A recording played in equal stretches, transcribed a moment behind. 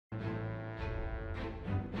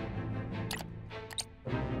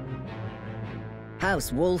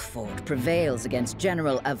House Wolfford prevails against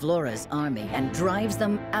General Avlora's army and drives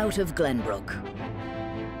them out of Glenbrook.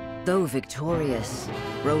 Though victorious,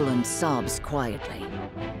 Roland sobs quietly,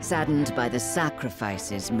 saddened by the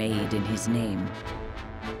sacrifices made in his name.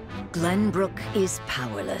 Glenbrook is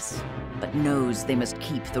powerless, but knows they must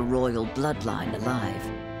keep the royal bloodline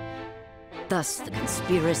alive. Thus, the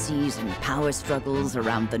conspiracies and power struggles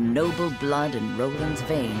around the noble blood in Roland's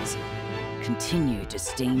veins continue to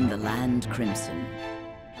stain the land crimson.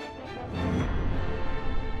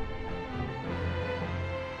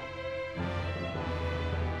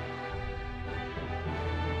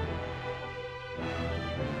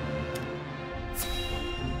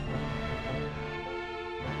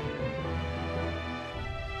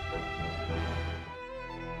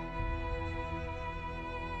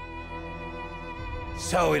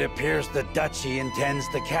 So it appears the Duchy intends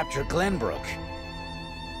to capture Glenbrook.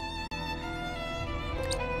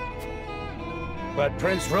 But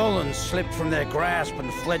Prince Roland slipped from their grasp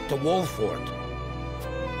and fled to Wolfford.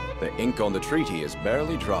 The ink on the treaty is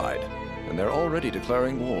barely dried, and they're already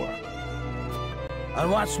declaring war.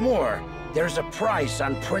 And what's more, there's a price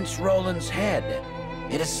on Prince Roland's head.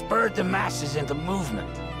 It has spurred the masses into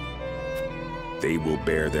movement. They will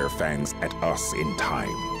bear their fangs at us in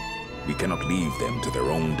time. We cannot leave them to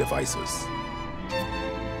their own devices.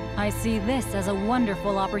 I see this as a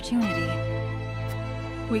wonderful opportunity.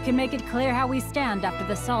 We can make it clear how we stand after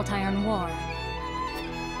the Saltiron War.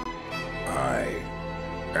 Aye.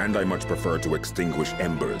 And I much prefer to extinguish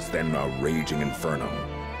embers than a raging inferno.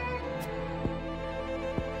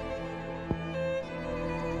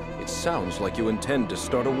 It sounds like you intend to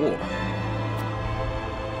start a war.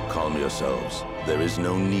 Calm yourselves. There is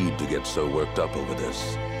no need to get so worked up over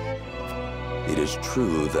this. It is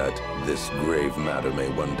true that this grave matter may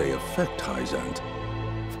one day affect Hyzant.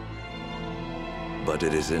 But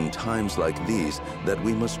it is in times like these that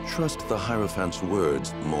we must trust the Hierophant's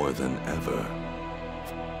words more than ever.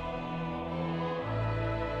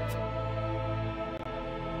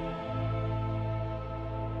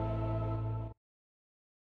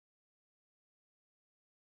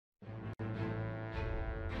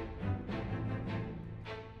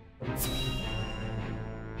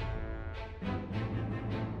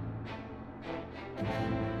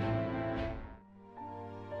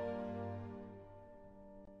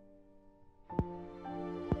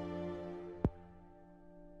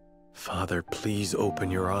 Father, please open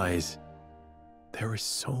your eyes. There is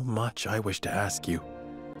so much I wish to ask you.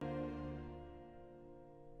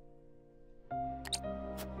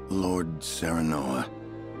 Lord Serenoa.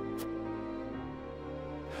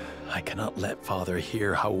 I cannot let Father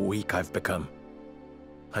hear how weak I've become.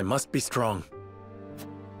 I must be strong.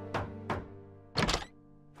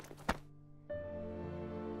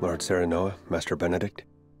 Lord Serenoa, Master Benedict,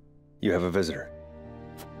 you have a visitor.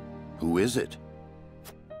 Who is it?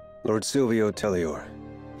 Lord Silvio Tellior.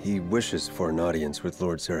 He wishes for an audience with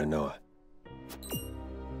Lord Serenoa.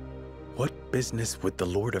 What business would the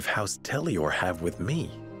Lord of House Tellior have with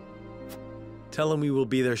me? Tell him we will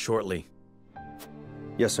be there shortly.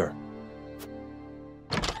 Yes, sir.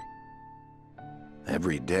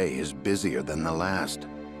 Every day is busier than the last.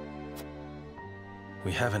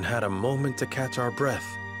 We haven't had a moment to catch our breath.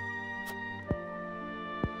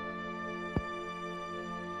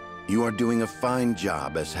 You are doing a fine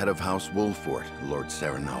job as head of House Wolfford, Lord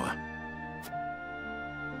Serenoa.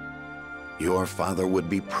 Your father would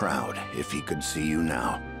be proud if he could see you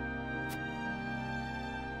now.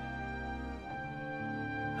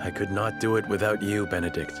 I could not do it without you,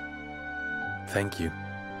 Benedict. Thank you.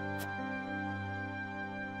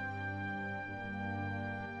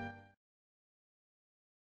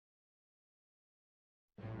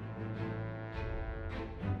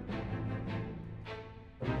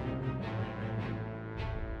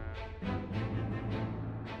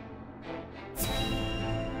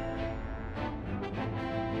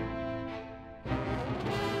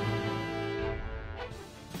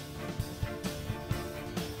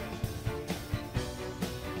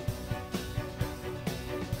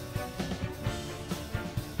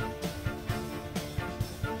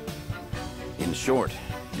 In short,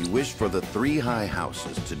 you wish for the three high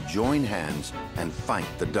houses to join hands and fight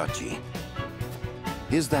the Duchy.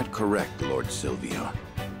 Is that correct, Lord Silvio?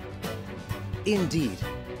 Indeed.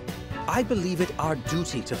 I believe it our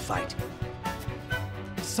duty to fight.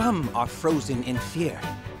 Some are frozen in fear,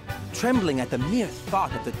 trembling at the mere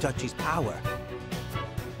thought of the Duchy's power.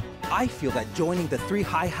 I feel that joining the three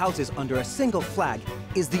high houses under a single flag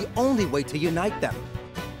is the only way to unite them.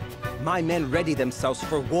 My men ready themselves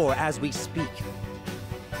for war as we speak.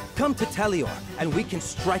 Come to Tellior, and we can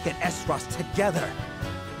strike at Esros together.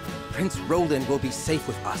 Prince Roland will be safe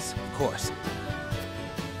with us, of course.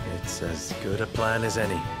 It's as good a plan as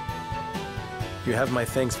any. You have my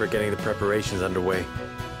thanks for getting the preparations underway.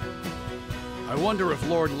 I wonder if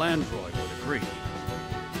Lord Landroy would agree.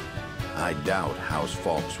 I doubt House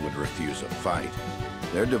Falks would refuse a fight.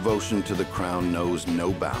 Their devotion to the crown knows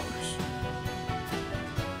no bounds.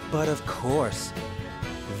 But of course,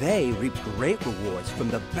 they reaped great rewards from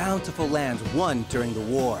the bountiful lands won during the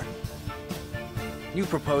war. You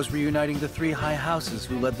propose reuniting the three high houses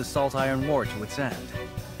who led the Salt Iron War to its end.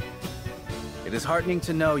 It is heartening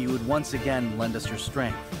to know you would once again lend us your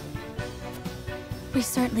strength. We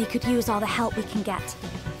certainly could use all the help we can get,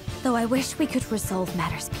 though I wish we could resolve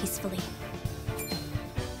matters peacefully.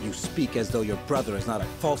 You speak as though your brother is not at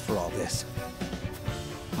fault for all this.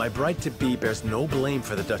 My bride-to-be bears no blame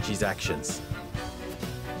for the Duchy's actions.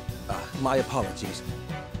 My apologies.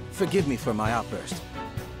 Forgive me for my outburst.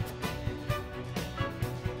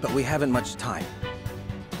 But we haven't much time.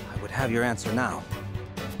 I would have your answer now.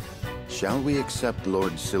 Shall we accept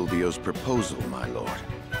Lord Silvio's proposal, my lord?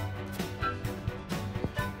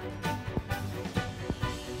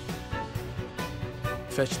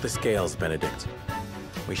 Fetch the scales, Benedict.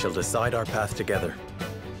 We shall decide our path together.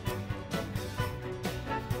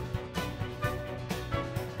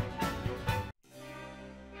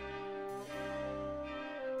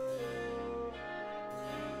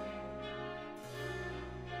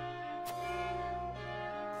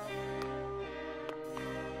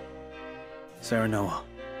 Serenoa.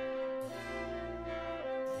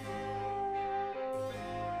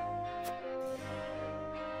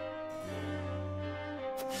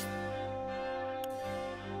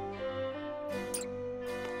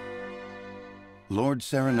 Lord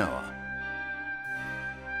Serenoa.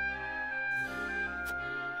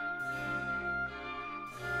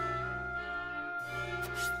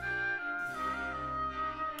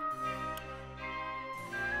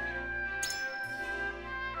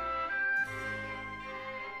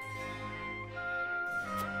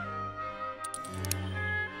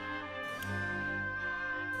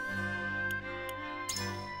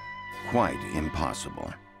 Quite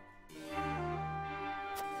impossible.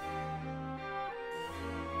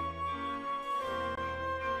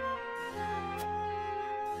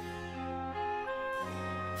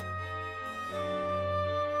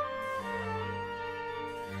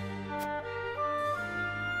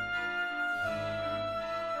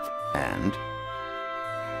 And?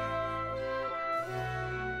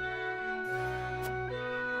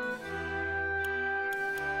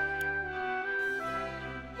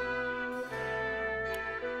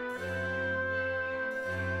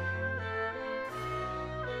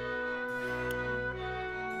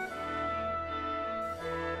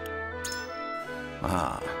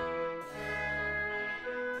 Ah.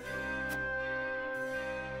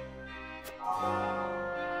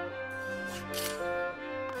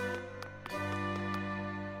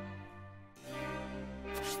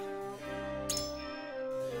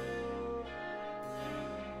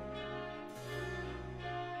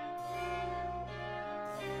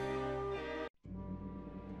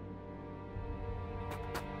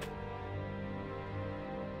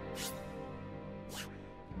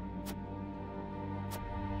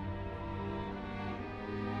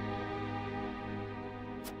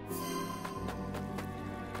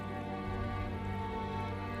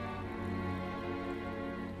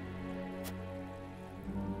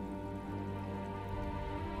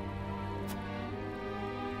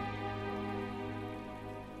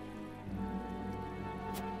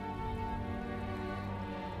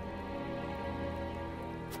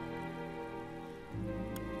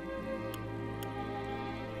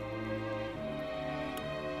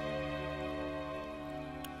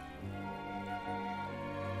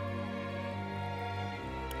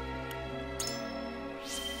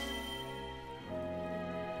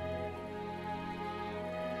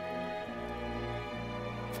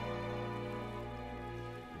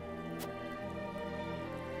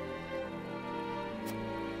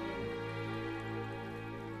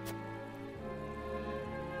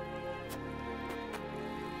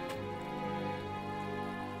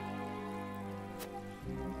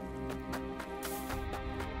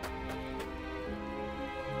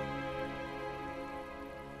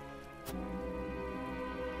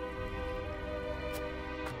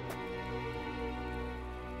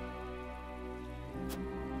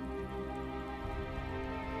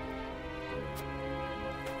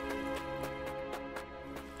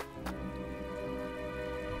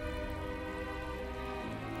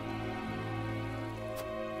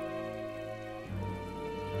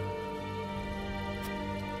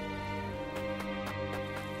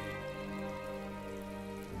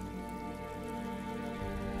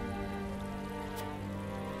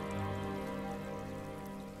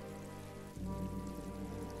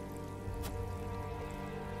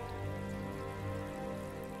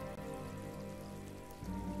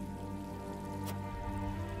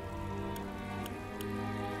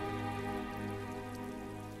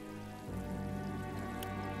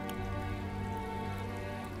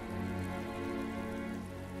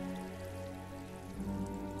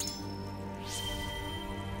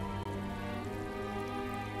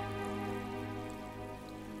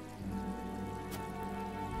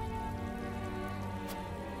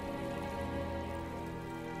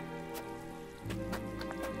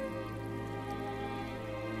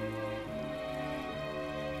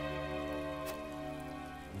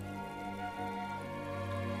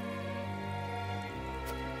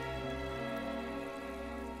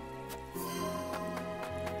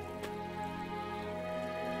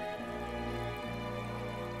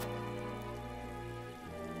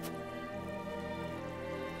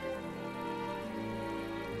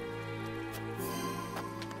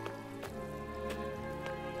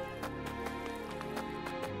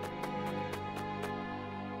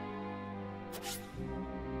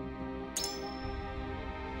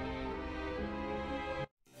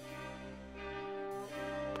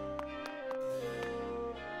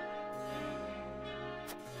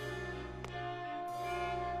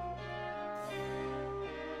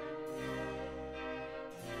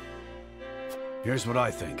 Here's what I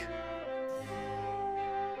think.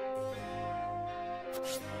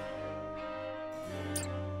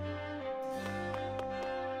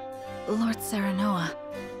 Lord Serenoa.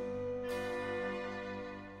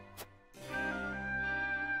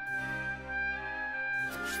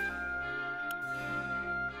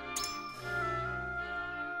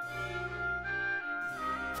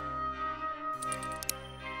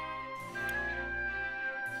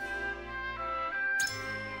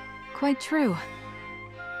 Quite true.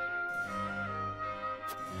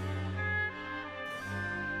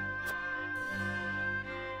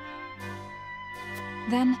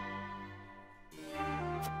 Then...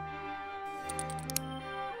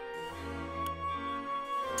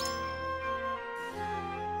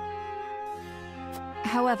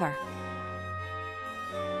 However...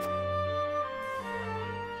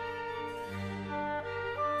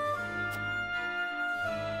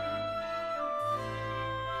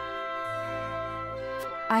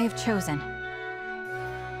 I have chosen.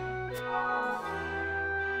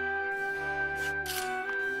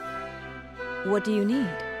 What do you need?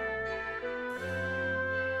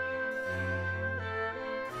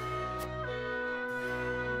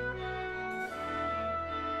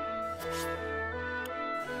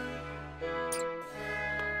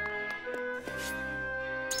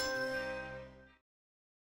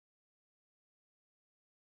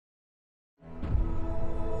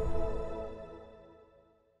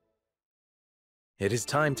 It is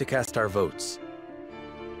time to cast our votes.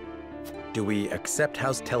 Do we accept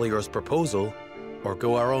House Telior's proposal, or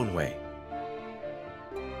go our own way?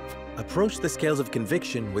 Approach the scales of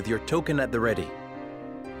conviction with your token at the ready.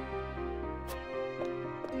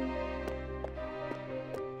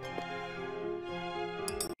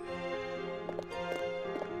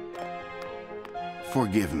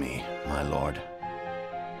 Forgive me, my lord.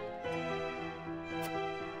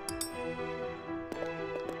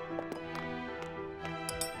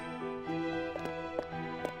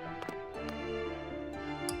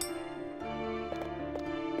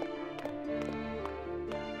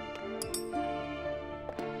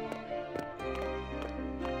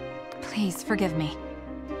 Please forgive me.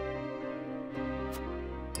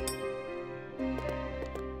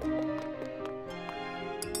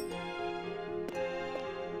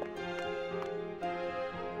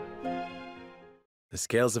 The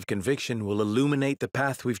scales of conviction will illuminate the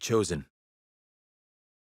path we've chosen.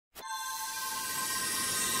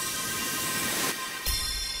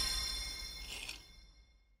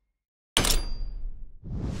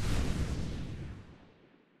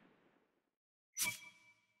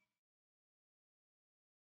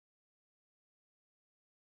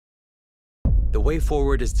 The way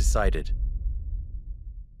forward is decided.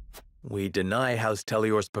 We deny House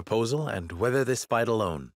Telior's proposal and weather this fight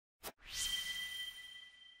alone.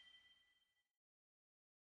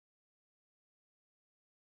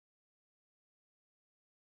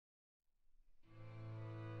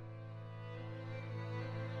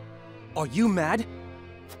 Are you mad?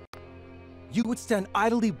 You would stand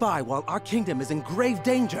idly by while our kingdom is in grave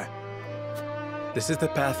danger. This is the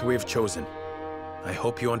path we have chosen. I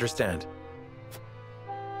hope you understand.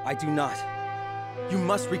 I do not. You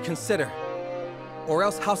must reconsider. Or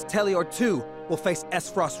else House Telior too will face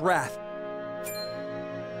Esfrost's wrath.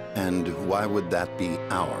 And why would that be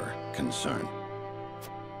our concern?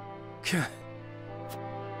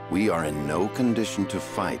 We are in no condition to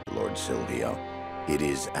fight, Lord Silvio. It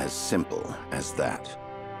is as simple as that.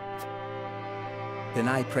 Then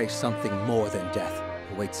I pray something more than death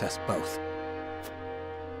awaits us both.